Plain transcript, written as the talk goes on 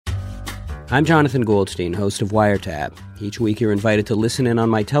I'm Jonathan Goldstein, host of Wiretap. Each week you're invited to listen in on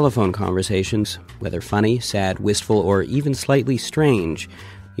my telephone conversations, whether funny, sad, wistful, or even slightly strange.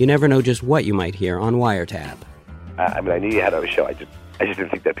 You never know just what you might hear on Wiretap. I knew you had a show. I just didn't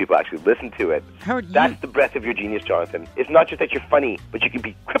think that people actually listened to it. That's the breadth of your genius, Jonathan. It's not just that you're funny, but you can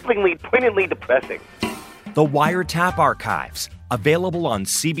be cripplingly, poignantly depressing. The Wiretap Archives, available on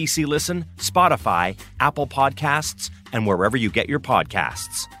CBC Listen, Spotify, Apple Podcasts, and wherever you get your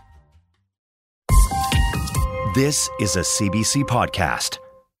podcasts. This is a CBC podcast.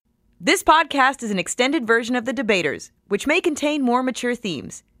 This podcast is an extended version of The Debaters, which may contain more mature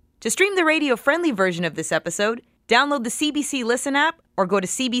themes. To stream the radio-friendly version of this episode, download the CBC Listen app or go to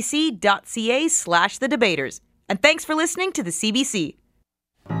cbc.ca/thedebaters. And thanks for listening to the CBC.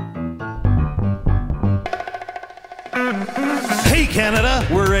 Hey Canada,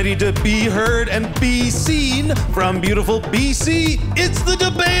 we're ready to be heard and be seen. From beautiful BC, it's the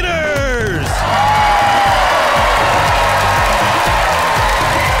Debaters!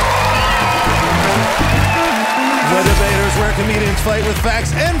 The Debaters, where comedians fight with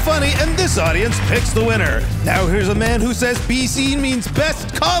facts and funny, and this audience picks the winner. Now here's a man who says BC means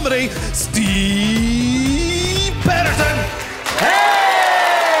best comedy, Steve Patterson.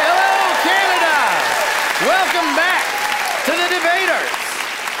 Hey! Hello, Canada! Welcome back to the Debaters.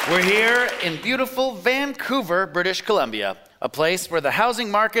 We're here in beautiful Vancouver, British Columbia, a place where the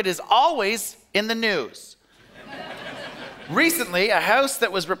housing market is always in the news. Recently, a house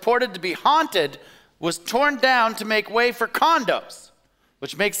that was reported to be haunted was torn down to make way for condos,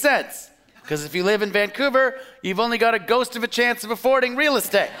 which makes sense, because if you live in Vancouver, you've only got a ghost of a chance of affording real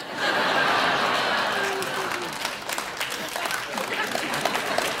estate.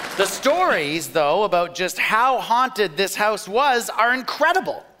 The stories, though, about just how haunted this house was are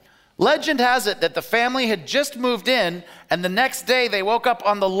incredible. Legend has it that the family had just moved in, and the next day they woke up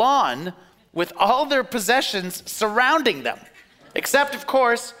on the lawn with all their possessions surrounding them, except, of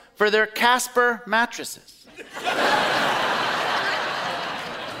course, for their Casper mattresses.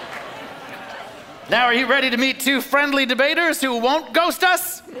 Now, are you ready to meet two friendly debaters who won't ghost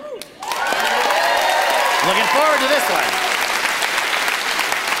us? Looking forward to this one.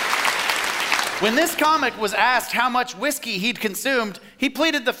 When this comic was asked how much whiskey he'd consumed, he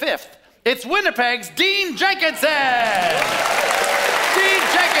pleaded the fifth. It's Winnipeg's Dean Jenkinson! Dean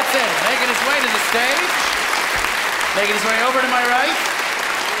Jenkinson, making his way to the stage. Making his way over to my right.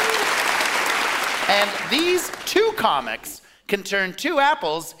 And these two comics can turn two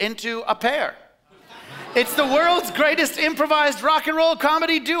apples into a pear. It's the world's greatest improvised rock and roll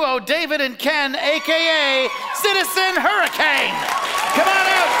comedy duo, David and Ken, a.k.a. Citizen Hurricane. Come on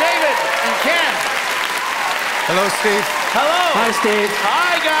out, David and Ken. Hello, Steve. Hello. Hi, Steve.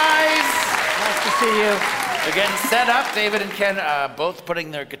 Hi, guys. Nice to see you. They're getting set up. David and Ken both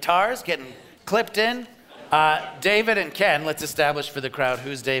putting their guitars, getting clipped in. David and Ken, let's establish for the crowd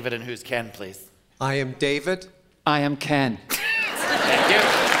who's David and who's Ken, please. I am David. I am Ken. Thank you.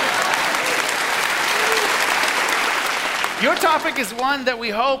 Your topic is one that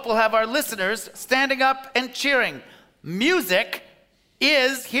we hope will have our listeners standing up and cheering. Music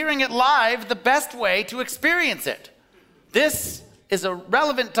is, hearing it live, the best way to experience it. This is a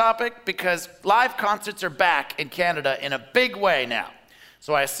relevant topic because live concerts are back in Canada in a big way now.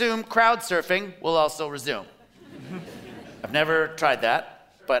 So I assume crowd surfing will also resume. I've never tried that.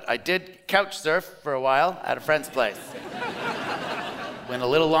 But I did couch surf for a while at a friend's place. Went a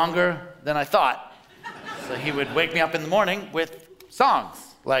little longer than I thought. So he would wake me up in the morning with songs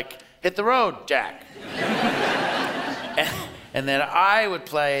like Hit the Road, Jack. and then I would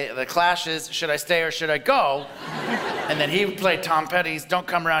play the Clash's Should I Stay or Should I Go? And then he would play Tom Petty's Don't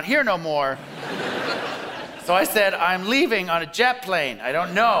Come Around Here No More. So I said, I'm leaving on a jet plane. I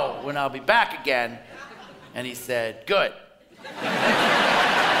don't know when I'll be back again. And he said, good.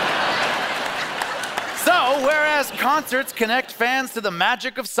 So, whereas concerts connect fans to the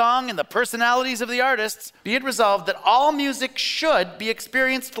magic of song and the personalities of the artists, be it resolved that all music should be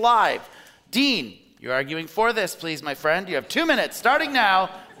experienced live. Dean, you're arguing for this, please, my friend. You have 2 minutes, starting now.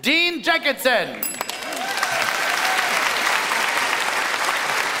 Dean Jenkinson.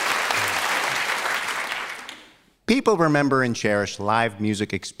 People remember and cherish live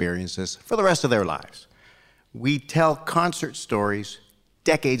music experiences for the rest of their lives. We tell concert stories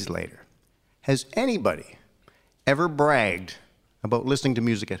decades later. Has anybody ever bragged about listening to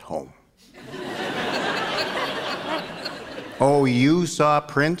music at home? Oh, you saw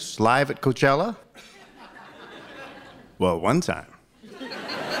Prince live at Coachella? Well, one time.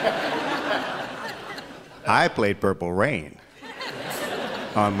 I played Purple Rain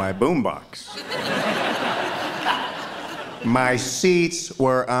on my boombox. My seats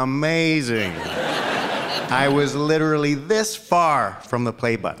were amazing. I was literally this far from the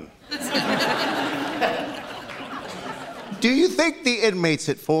play button. Do you think the inmates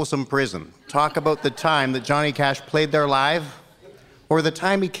at Folsom Prison talk about the time that Johnny Cash played there live, or the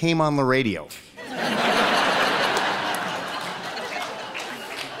time he came on the radio?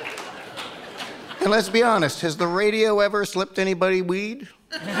 And let's be honest, has the radio ever slipped anybody weed?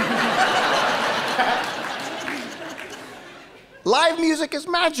 Live music is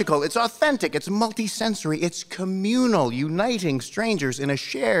magical, it's authentic, it's multisensory, it's communal, uniting strangers in a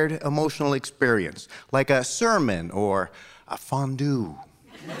shared emotional experience, like a sermon or a fondue.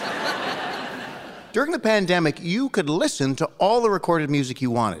 During the pandemic, you could listen to all the recorded music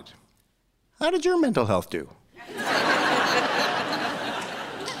you wanted. How did your mental health do?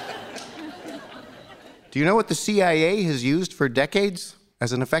 Do you know what the CIA has used for decades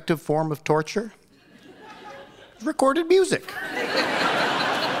as an effective form of torture? Recorded music.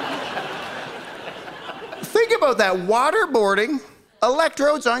 Think about that. Waterboarding,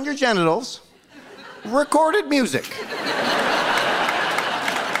 electrodes on your genitals, recorded music.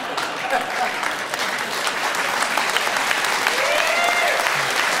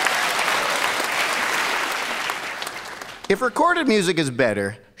 If recorded music is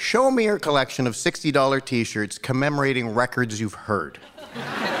better, show me your collection of $60 t-shirts commemorating records you've heard.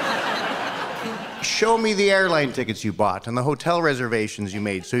 Show me the airline tickets you bought and the hotel reservations you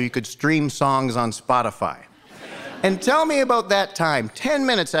made so you could stream songs on Spotify. And tell me about that time, 10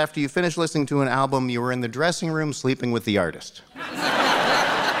 minutes after you finished listening to an album, you were in the dressing room sleeping with the artist.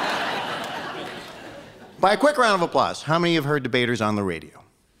 By a quick round of applause, how many have heard debaters on the radio?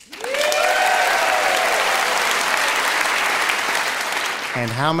 And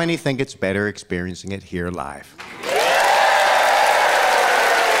how many think it's better experiencing it here live?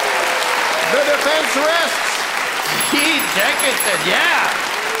 The defense rests. Jenkinson, yeah.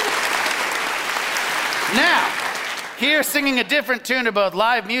 Now, here singing a different tune about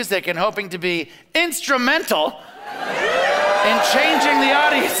live music and hoping to be instrumental in changing the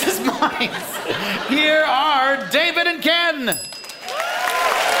audience's minds, here are David and Ken.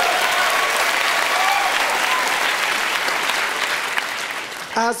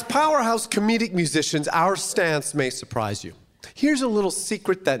 As powerhouse comedic musicians, our stance may surprise you. Here's a little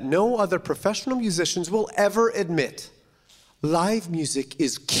secret that no other professional musicians will ever admit. Live music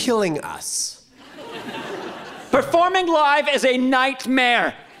is killing us. Performing live is a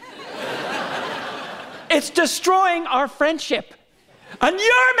nightmare. It's destroying our friendship. And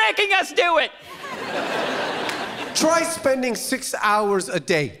you're making us do it. Try spending 6 hours a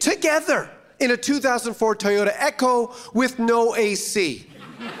day together in a 2004 Toyota Echo with no AC.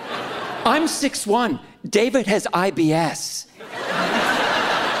 I'm 6'1". David has IBS.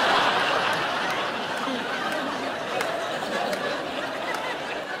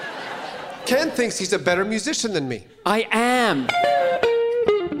 Ken thinks he's a better musician than me. I am.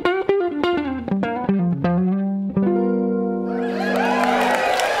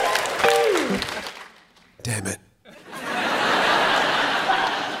 Damn it.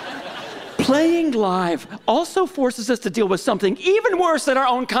 Playing live also forces us to deal with something even worse than our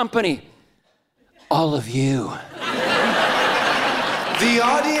own company. All of you. The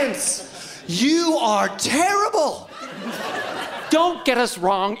audience, you are terrible. Don't get us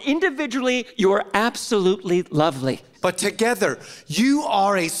wrong. Individually, you are absolutely lovely. But together, you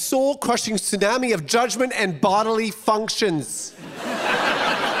are a soul-crushing tsunami of judgment and bodily functions.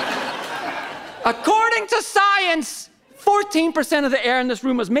 According to science, 14% of the air in this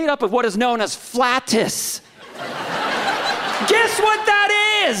room is made up of what is known as flatus. Guess what that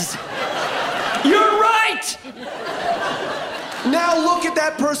is? You're right! Now look at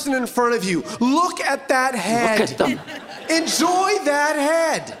that person in front of you. Look at that head. Look at them. Enjoy that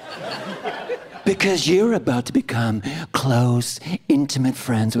head. Because you're about to become close, intimate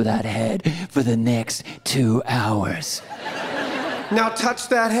friends with that head for the next 2 hours. Now touch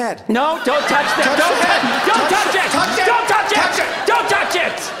that head. No, don't touch that. Don't touch it. Don't touch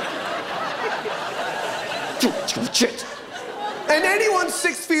it. Don't touch it. And anyone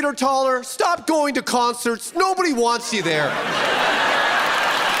 6 feet or taller, stop going to concerts. Nobody wants you there.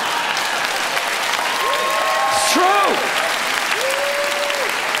 It's true.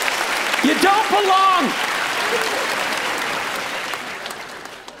 You don't belong.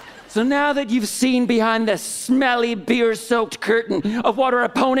 So now that you've seen behind the smelly, beer-soaked curtain of what our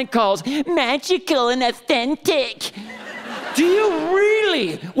opponent calls magical and authentic, do you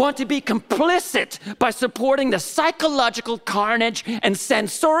really want to be complicit by supporting the psychological carnage and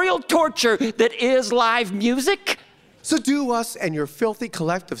sensorial torture that is live music? So do us and your filthy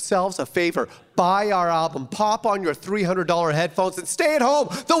collective selves a favor. Buy our album, pop on your $300 headphones, and stay at home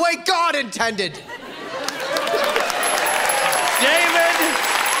the way God intended. David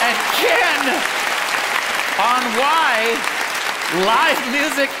and Ken on why live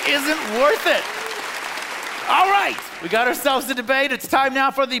music isn't worth it. All right, we got ourselves a debate. It's time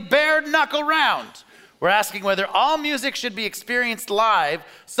now for the bare knuckle round. We're asking whether all music should be experienced live.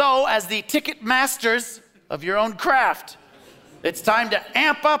 So, as the ticket masters of your own craft, it's time to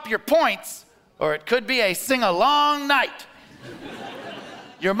amp up your points, or it could be a sing-along night.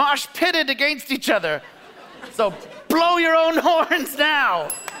 You're mosh pitted against each other, so blow your own horns now.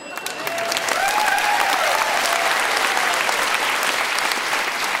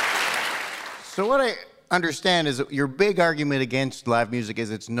 So what I understand is that your big argument against live music is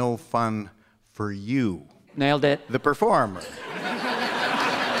it's no fun for you. Nailed it. The performer.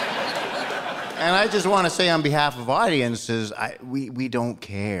 And I just want to say on behalf of audiences, we don't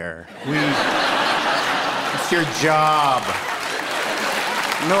care. It's your job.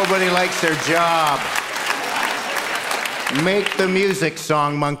 Nobody likes their job. Make the music,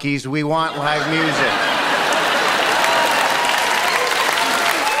 song monkeys. We want live music.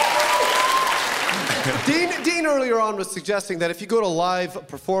 Dean earlier on was suggesting that if you go to live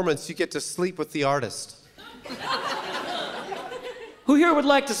performance, you get to sleep with the artist. Who here would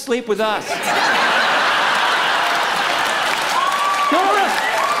like to sleep with us? No.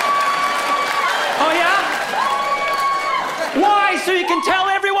 Oh, yeah? Why? So you can tell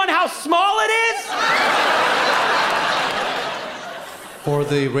everyone how small it is? For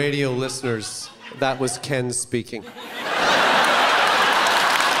the radio listeners, that was Ken speaking.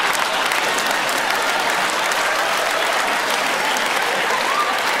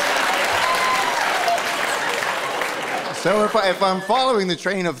 So if I'm following the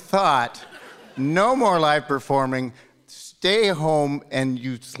train of thought, no more live performing, stay home and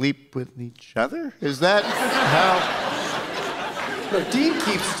you sleep with each other? Is that how? No, Dean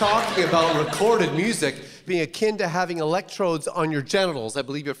keeps talking about recorded music being akin to having electrodes on your genitals. I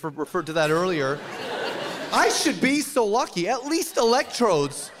believe you referred to that earlier. I should be so lucky. At least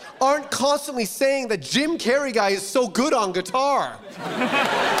electrodes aren't constantly saying that Jim Carrey guy is so good on guitar.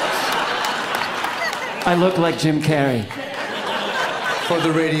 I look like Jim Carrey. For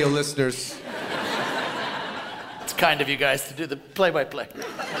the radio listeners. It's kind of you guys to do the play-by-play.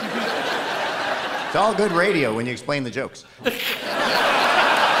 It's all good radio when you explain the jokes. That's the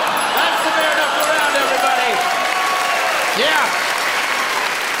bare knuckle round, everybody. Yeah.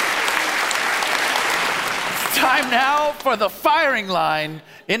 It's time now for the firing line.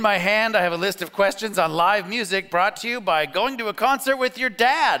 In my hand, I have a list of questions on live music brought to you by going to a concert with your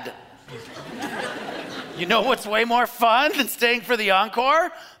dad. You know what's way more fun than staying for the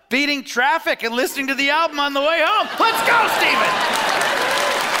encore? Beating traffic and listening to the album on the way home. Let's go, Stephen!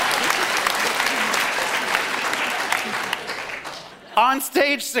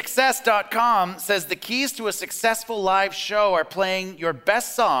 OnStageSuccess.com says the keys to a successful live show are playing your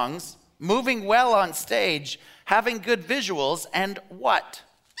best songs, moving well on stage, having good visuals, and what?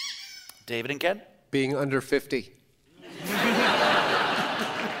 David and Ken? Being under 50.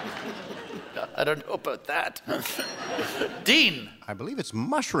 I don't know about that. Dean? I believe it's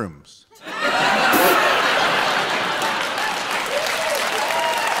mushrooms.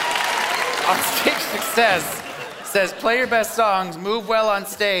 On Stage Success says play your best songs, move well on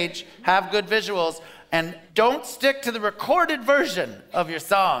stage, have good visuals, and don't stick to the recorded version of your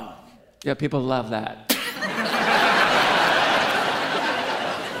song. Yeah, people love that.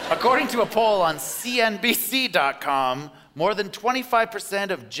 According to a poll on CNBC.com, more than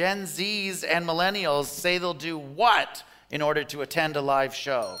 25% of Gen Zs and millennials say they'll do what in order to attend a live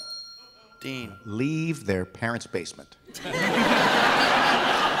show? Dean? Leave their parents' basement. 2 points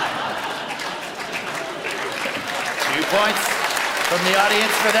from the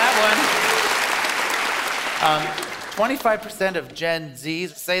audience for that one. 25% of Gen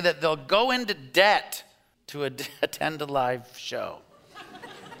Zs say that they'll go into debt to attend a live show.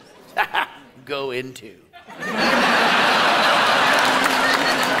 Go into.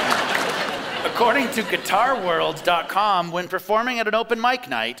 According to GuitarWorld.com, when performing at an open mic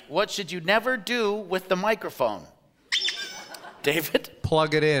night, what should you never do with the microphone? David?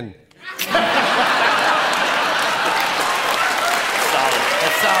 Plug it in. Solid.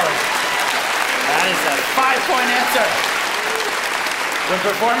 That's solid. That is a 5-point answer. When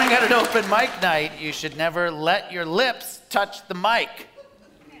performing at an open mic night, you should never let your lips touch the mic.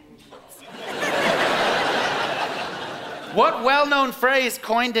 What well-known phrase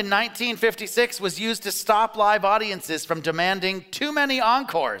coined in 1956 was used to stop live audiences from demanding too many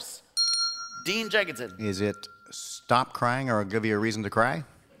encores? Dean Jenkinson. Is it stop crying or I'll give you a reason to cry?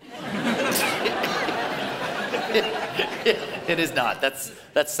 It is not. That's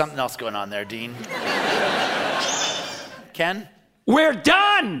something else going on there, Dean. Ken? We're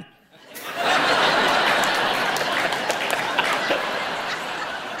done!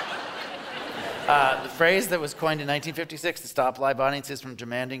 The phrase that was coined in 1956 to stop live audiences from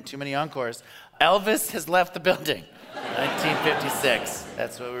demanding too many encores. Elvis has left the building. 1956.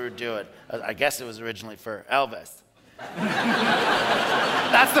 That's what we were doing. I guess it was originally for Elvis.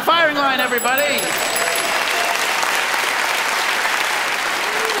 That's the firing line, everybody.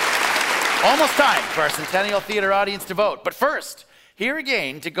 Almost time for our Centennial Theater audience to vote. But first, here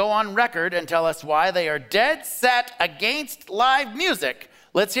again to go on record and tell us why they are dead set against live music.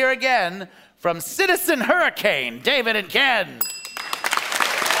 Let's hear again from Citizen Hurricane, David and Ken.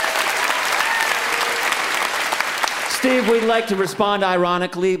 Steve, we'd like to respond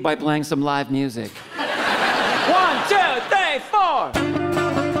ironically by playing some live music. 1, 2, 3, 4.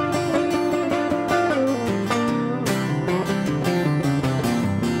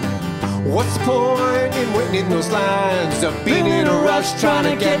 What's the point in waiting in those lines of being in a rush trying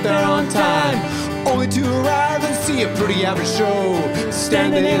to get there on time? Only to arrive and see a pretty average show.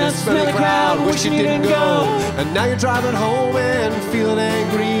 Standing in a smelly crowd, wishing you didn't go. And now you're driving home and feeling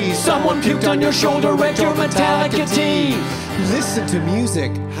angry. Someone puked on your shoulder, read your Metallica tee. Listen to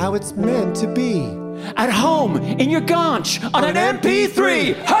music, how it's meant to be. At home, in your gaunch, on an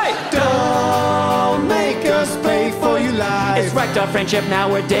MP3. Hey! Don't make us pay for you live. It's wrecked our friendship, now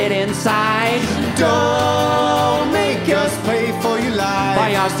we're dead inside. Don't make us pay for you live.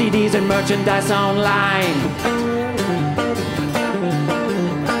 Buy our CDs and merchandise online.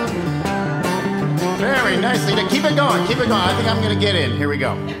 Very nicely. Now keep it going. Keep it going. I think I'm going to get in. Here we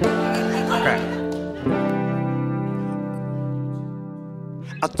go. Okay.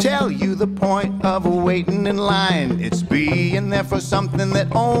 I'll tell you the point of waiting in line. It's being there for something that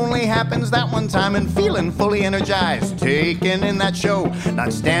only happens that one time and feeling fully energized, taking in that show,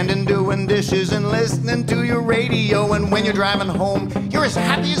 not standing doing dishes and listening to your radio. And when you're driving home, you're as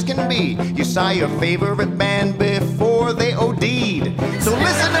happy as can be. You saw your favorite band before they OD'd. So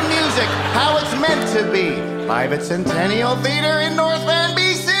listen to music, how it's meant to be. Live at Centennial Theater in North Van,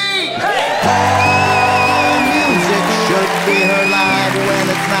 BC. Hey! All music should be heard live. When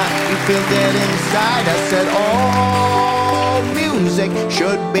it's not, you feel dead inside. I said all music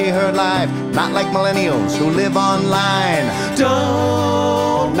should be heard live. Not like millennials who live online.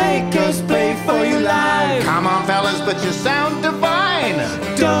 Don't make us play for you live. Come on, fellas, but you sound divine.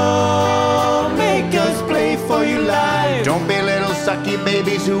 Don't make us play for you live. Don't be little sucky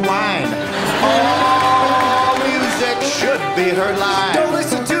babies who whine. All music should be heard live. Don't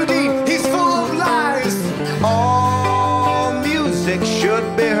listen too deep, he's full of lies. All music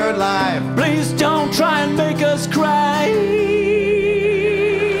should be heard live. Please don't try and make us cry.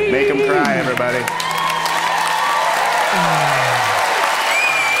 Make them cry, everybody.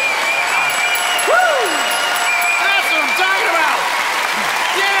 Woo! That's what I'm talking about.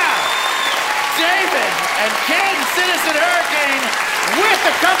 Yeah. David and Ken, Citizen Hurricane, with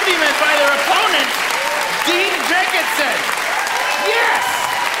accompaniment by their opponent, Dean Jenkinson. Yes.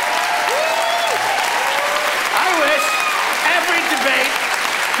 I wish every debate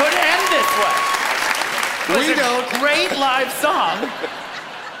could end this way. It was a great live song.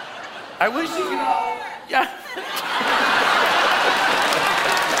 I wish you could all... Yeah.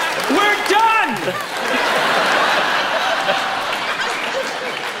 We're done!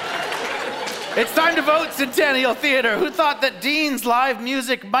 It's time to vote, Centennial Theater. Who thought that Dean's live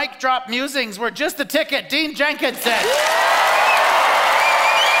music mic drop musings were just the ticket? Dean Jenkinson. Listen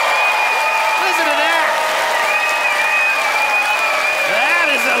to that. That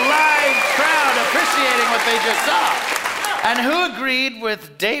is a live crowd appreciating what they just saw. And who agreed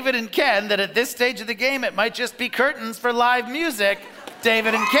with David and Ken that at this stage of the game it might just be curtains for live music?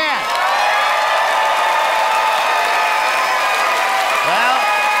 David and Ken. Well,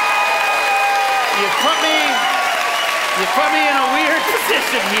 you put me in a weird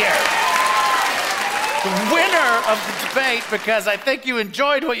position here. The winner of the debate, because I think you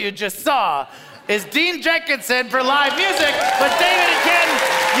enjoyed what you just saw, is Dean Jenkinson for live music. But David and Ken,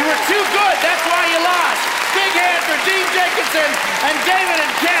 you were too good. That's why you lost. Big hand for Dean Jenkinson and David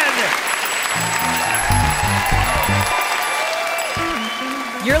and Ken.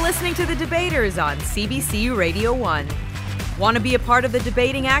 You're listening to The Debaters on CBC Radio 1. Want to be a part of the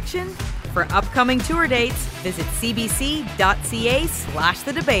debating action? For upcoming tour dates, visit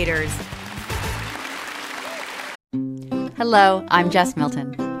cbc.ca/thedebaters. Hello, I'm Jess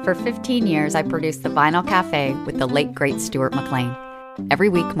Milton. For 15 years, I produced The Vinyl Cafe with the late, great Stuart McLean. Every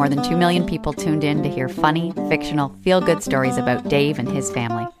week, more than 2 million people tuned in to hear funny, fictional, feel-good stories about Dave and his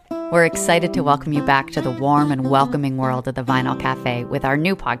family. We're excited to welcome you back to the warm and welcoming world of the Vinyl Cafe with our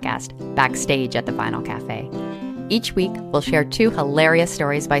new podcast, Backstage at the Vinyl Cafe. Each week, we'll share 2 hilarious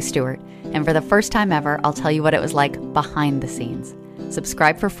stories by Stuart, and for the first time ever, I'll tell you what it was like behind the scenes.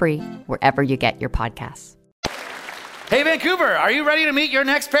 Subscribe for free wherever you get your podcasts. Hey, Vancouver, are you ready to meet your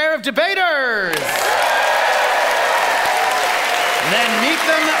next pair of debaters? Then meet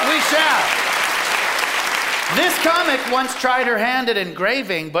them we shall. This comic once tried her hand at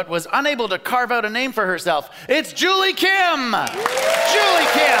engraving, but was unable to carve out a name for herself. It's Julie Kim! Julie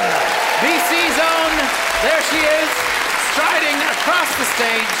Kim, BC's own. There she is, striding across the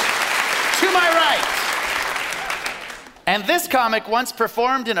stage to my right. And this comic once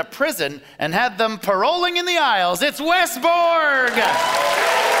performed in a prison and had them paroling in the aisles. It's Wes Borg!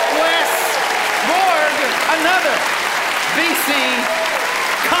 Wes Borg, another BC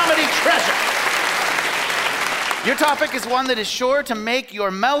comedy treasure. Your topic is one that is sure to make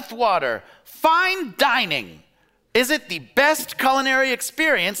your mouth water. Fine dining. Is it the best culinary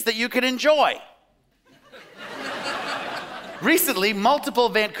experience that you could enjoy? Recently, multiple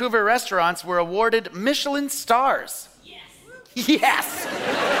Vancouver restaurants were awarded Michelin stars. Yes!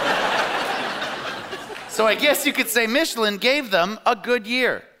 So I guess you could say Michelin gave them a good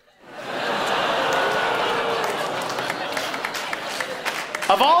year.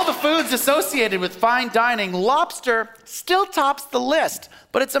 Of all the foods associated with fine dining, lobster still tops the list,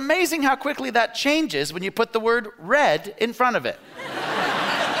 but it's amazing how quickly that changes when you put the word red in front of it.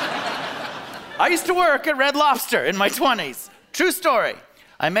 I used to work at Red Lobster in my 20s. True story.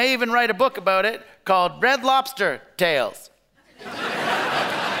 I may even write a book about it called Red Lobster Tales.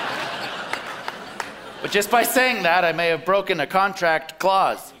 But just by saying that, I may have broken a contract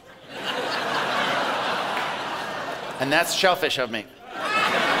clause. And that's shellfish of me.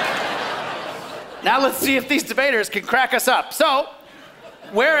 Now let's see if these debaters can crack us up. So,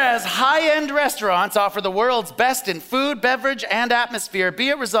 whereas high-end restaurants offer the world's best in food, beverage, and atmosphere, be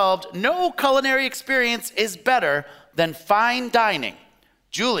it resolved, no culinary experience is better than fine dining.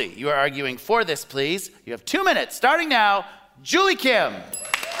 Julie, you are arguing for this, please. You have 2 minutes, starting now. Julie Kim.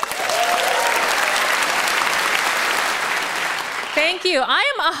 Thank you. I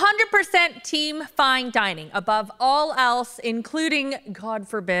am 100% team fine dining, above all else, including, God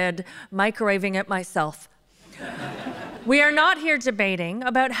forbid, microwaving it myself. We are not here debating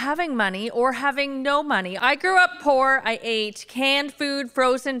about having money or having no money. I grew up poor. I ate canned food,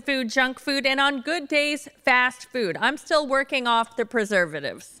 frozen food, junk food, and on good days, fast food. I'm still working off the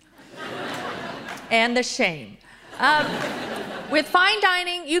preservatives and the shame. With fine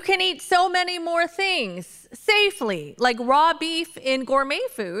dining, you can eat so many more things safely. Like raw beef in gourmet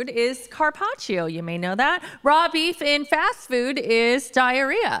food is carpaccio, you may know that. Raw beef in fast food is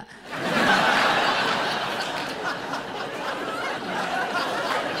diarrhea.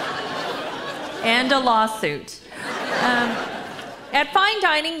 And a lawsuit. At fine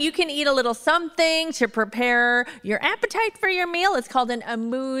dining, you can eat a little something to prepare your appetite for your meal. It's called an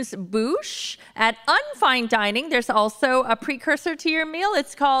amuse-bouche. At unfine dining, there's also a precursor to your meal.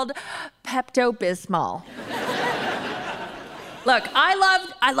 It's called Pepto-Bismol. Look,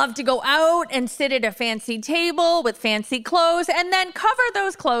 I love to go out and sit at a fancy table with fancy clothes and then cover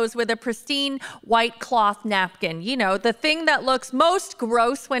those clothes with a pristine white cloth napkin. You know, the thing that looks most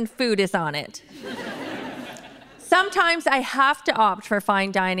gross when food is on it. Sometimes I have to opt for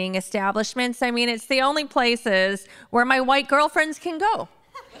fine dining establishments. I mean, it's the only places where my white girlfriends can go.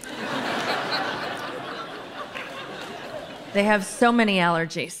 They have so many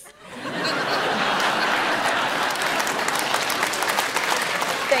allergies.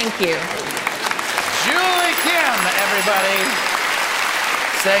 Thank you. Julie Kim, everybody,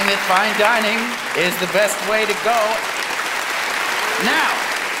 saying that fine dining is the best way to go. Now,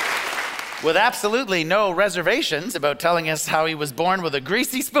 with absolutely no reservations about telling us how he was born with a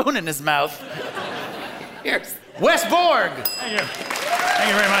greasy spoon in his mouth, here's Wes Borg. Thank you. Thank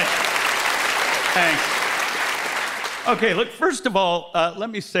you very much. Thanks. Okay, look, first of all,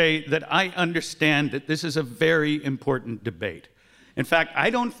 let me say that I understand that this is a very important debate. In fact, I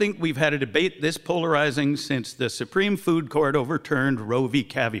don't think we've had a debate this polarizing since the Supreme Food Court overturned Roe v.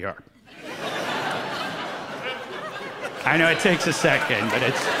 Caviar. I know it takes a second, but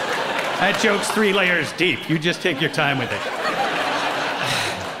that joke's 3 layers deep. You just take your time with it.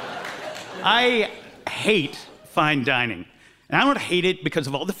 I hate fine dining. And I don't hate it because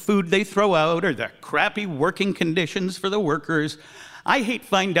of all the food they throw out or the crappy working conditions for the workers. I hate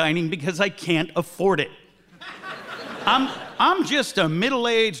fine dining because I can't afford it. I'm just a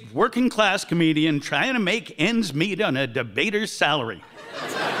middle-aged, working-class comedian trying to make ends meet on a debater's salary.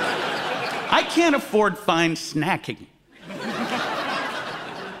 I can't afford fine snacking.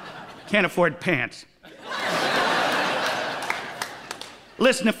 Can't afford pants.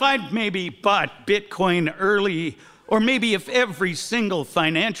 Listen, if I'd maybe bought Bitcoin early, or maybe if every single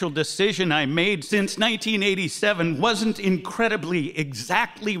financial decision I made since 1987 wasn't incredibly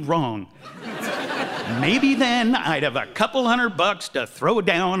exactly wrong, maybe then I'd have a couple $100 to throw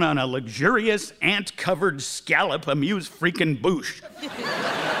down on a luxurious ant-covered scallop amuse-freaking bouche.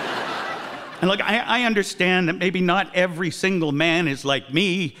 And look, I understand that maybe not every single man is like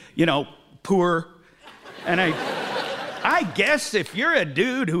me, poor. And I guess if you're a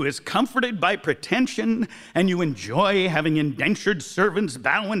dude who is comforted by pretension and you enjoy having indentured servants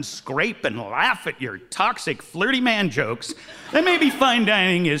bow and scrape and laugh at your toxic, flirty man jokes, then maybe fine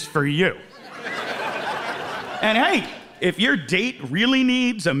dining is for you. And hey, if your date really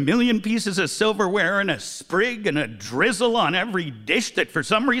needs 1 million pieces of silverware and a sprig and a drizzle on every dish that for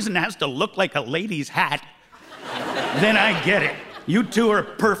some reason has to look like a lady's hat, then I get it. You two are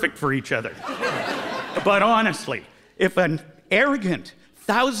perfect for each other. But honestly, if an arrogant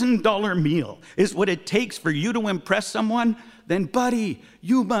 $1,000 meal is what it takes for you to impress someone, then buddy,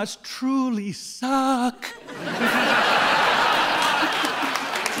 you must truly suck.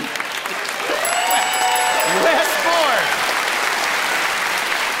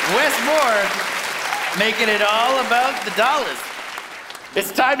 Wes Borg, making it all about the dollars. It's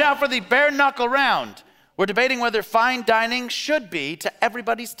time now for the bare knuckle round. We're debating whether fine dining should be to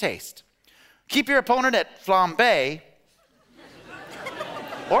everybody's taste. Keep your opponent at flambe,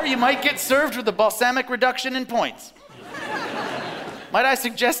 or you might get served with a balsamic reduction in points. Might I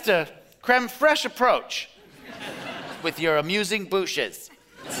suggest a creme fraiche approach with your amusing bouches?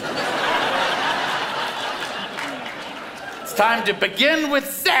 It's time to begin with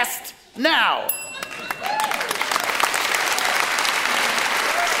zest now.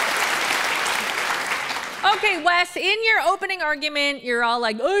 Okay, Wes, in your opening argument, you're all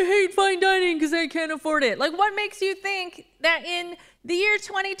like, I hate fine dining because I can't afford it. Like, what makes you think that in the year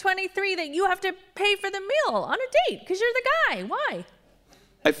 2023 that you have to pay for the meal on a date because you're the guy? Why?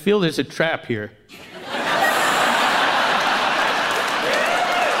 I feel there's a trap here.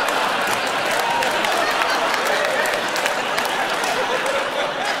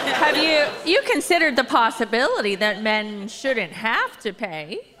 Have you considered the possibility that men shouldn't have to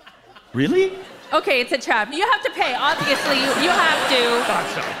pay? Really? Okay, it's a trap. You have to pay. Obviously, you have to. Thought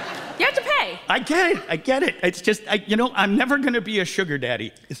so. You have to pay. I get it. It's just, I'm never going to be a sugar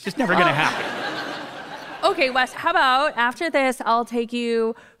daddy. It's just never going to happen. Okay, Wes, how about after this, I'll take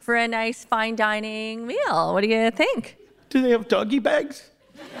you for a nice fine dining meal. What do you think? Do they have doggy bags?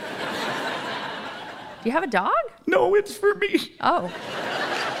 Do you have a dog? No, it's for me. Oh.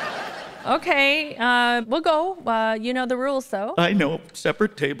 Okay, we'll go. You know the rules, though. I know.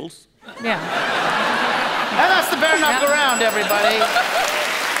 Separate tables. Yeah. And that's the bare knuckle round, everybody.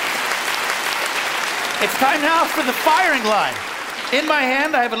 It's time now for the firing line. In my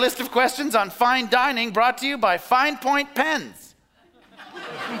hand, I have a list of questions on fine dining brought to you by Fine Point Pens.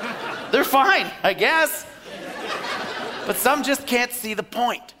 They're fine, I guess. But some just can't see the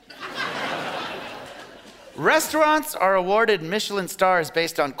point. Restaurants are awarded Michelin stars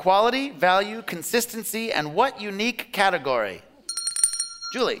based on quality, value, consistency, and what unique category?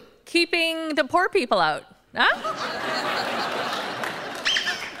 Julie. Keeping the poor people out. Huh?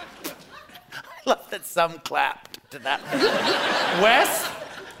 I love that some clapped to that. Wes?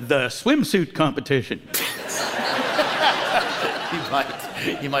 The swimsuit competition.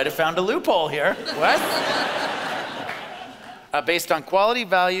 You might have found a loophole here. Wes? Based on quality,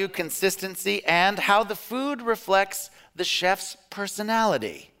 value, consistency, and how the food reflects the chef's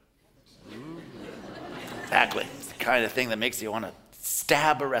personality. Exactly. It's the kind of thing that makes you want to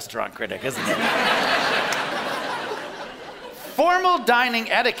stab a restaurant critic, isn't it? Formal dining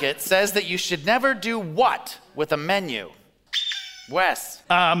etiquette says that you should never do what with a menu? Wes?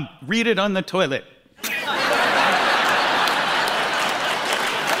 Read it on the toilet.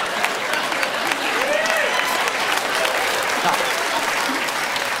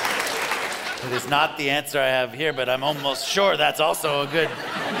 It is not the answer I have here, but I'm almost sure that's also a good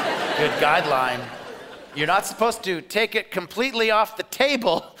guideline. You're not supposed to take it completely off the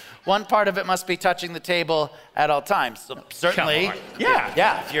table. One part of it must be touching the table at all times. So certainly,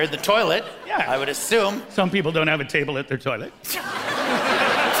 yeah, if you're in the toilet, I would assume. Some people don't have a table at their toilet. Some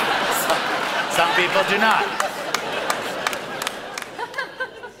people do not.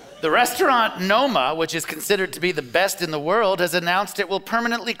 The restaurant Noma, which is considered to be the best in the world, has announced it will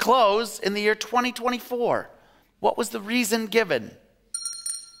permanently close in the year 2024. What was the reason given?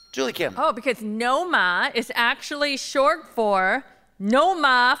 Julie Kim. Oh, because NOMA is actually short for No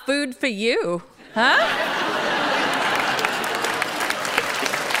Ma Food for You. Huh?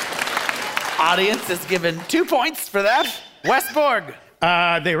 Audience is given 2 points for that. Wes Borg.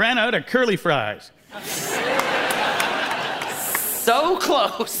 They ran out of curly fries. So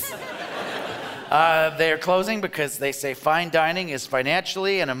close. They're closing because they say fine dining is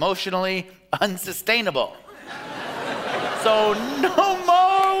financially and emotionally unsustainable. So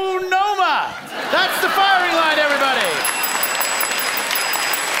Noma. That's the firing line, everybody.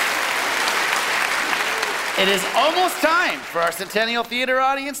 It is almost time for our Centennial Theater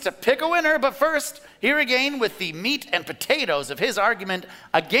audience to pick a winner, but first, here again with the meat and potatoes of his argument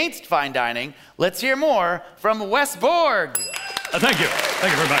against fine dining, let's hear more from Wes Borg. Thank you.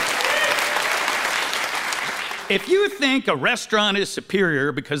 Thank you very much. If you think a restaurant is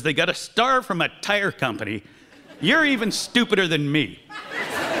superior because they got a star from a tire company, you're even stupider than me.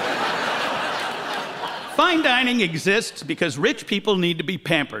 Fine dining exists because rich people need to be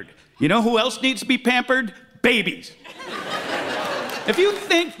pampered. You know who else needs to be pampered? Babies. If you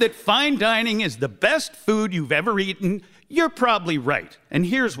think that fine dining is the best food you've ever eaten, you're probably right. And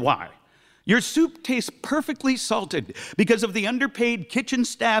here's why. Your soup tastes perfectly salted because of the underpaid kitchen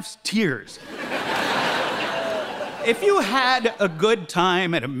staff's tears. If you had a good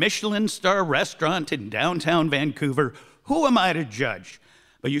time at a Michelin star restaurant in downtown Vancouver, who am I to judge?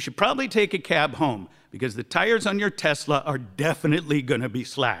 But you should probably take a cab home because the tires on your Tesla are definitely going to be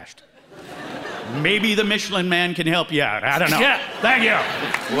slashed. Maybe the Michelin man can help you out. I don't know. Yeah. Thank you.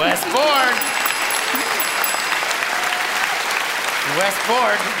 Wes Borg. Wes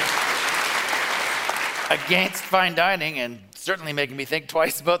Borg against fine dining and certainly making me think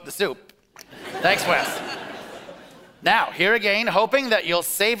twice about the soup. Thanks, Wes. Now, here again, hoping that you'll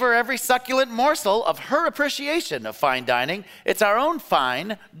savor every succulent morsel of her appreciation of fine dining, it's our own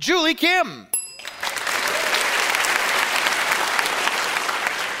fine Julie Kim.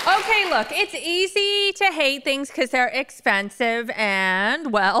 Okay, look, it's easy to hate things because they're expensive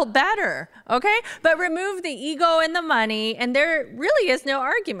and, well, better, okay? But remove the ego and the money, and there really is no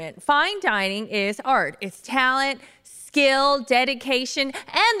argument. Fine dining is art. It's talent, skill, dedication,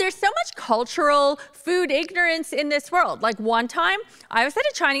 and there's so much cultural food ignorance in this world. Like one time, I was at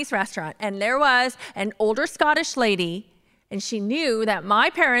a Chinese restaurant, and there was an older Scottish lady, and she knew that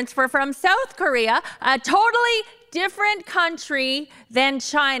my parents were from South Korea, a totally different country than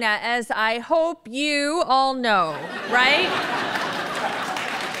China, as I hope you all know, right?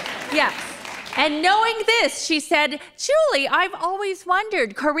 Yes. And knowing this, she said, Julie, I've always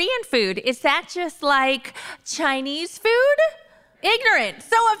wondered, Korean food, is that just like Chinese food? Ignorant,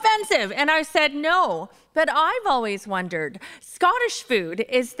 so offensive. And I said, no, but I've always wondered, Scottish food,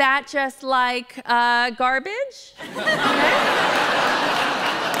 is that just like garbage?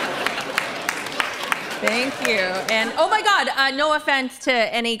 Thank you. And oh my God, no offense to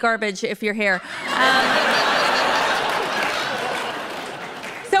any garbage if you're here.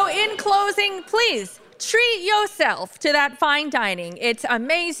 So in closing, please treat yourself to that fine dining. It's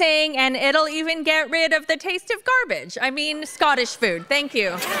amazing, and it'll even get rid of the taste of garbage. I mean, Scottish food. Thank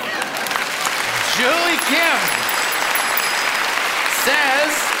you. Julie Kim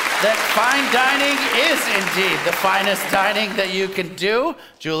says that fine dining is indeed the finest dining that you can do.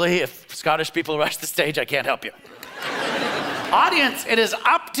 Julie, if Scottish people rush the stage, I can't help you. Audience, it is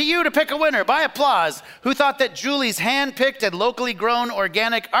up to you to pick a winner by applause who thought that Julie's hand-picked and locally grown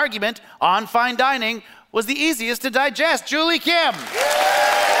organic argument on fine dining was the easiest to digest. Julie Kim.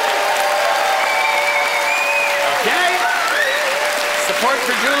 Okay. Support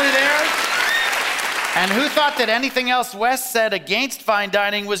for Julie there. And who thought that anything else Wes said against fine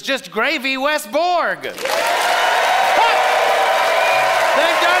dining was just gravy? Wes Borg. They've done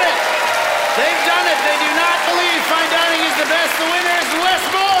it. They've done it. They do not believe fine dining is the best. The winner is Wes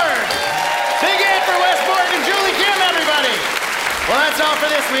Borg. Big hand for Wes Borg and Julie Kim, everybody. Well, that's all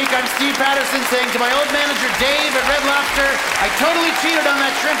for this week. I'm Steve Patterson saying to my old manager Dave at Red Lobster, I totally cheated on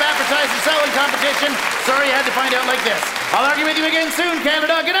that shrimp appetizer selling competition. Sorry you had to find out like this. I'll argue with you again soon,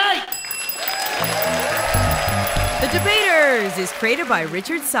 Canada. Good night. The Debaters is created by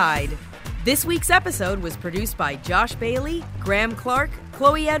Richard Side. This week's episode was produced by Josh Bailey, Graham Clark,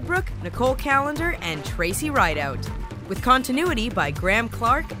 Chloe Edbrook, Nicole Callender, and Tracy Rideout. With continuity by Graham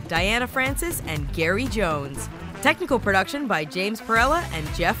Clark, Diana Francis, and Gary Jones. Technical production by James Perella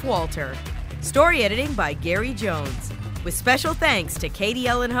and Jeff Walter. Story editing by Gary Jones. With special thanks to Katie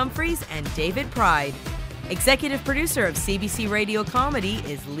Ellen Humphreys and David Pride. Executive producer of CBC Radio Comedy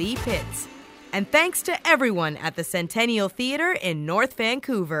is Lee Pitts. And thanks to everyone at the Centennial Theater in North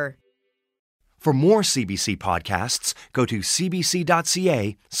Vancouver. For more CBC podcasts, go to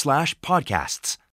cbc.ca/podcasts.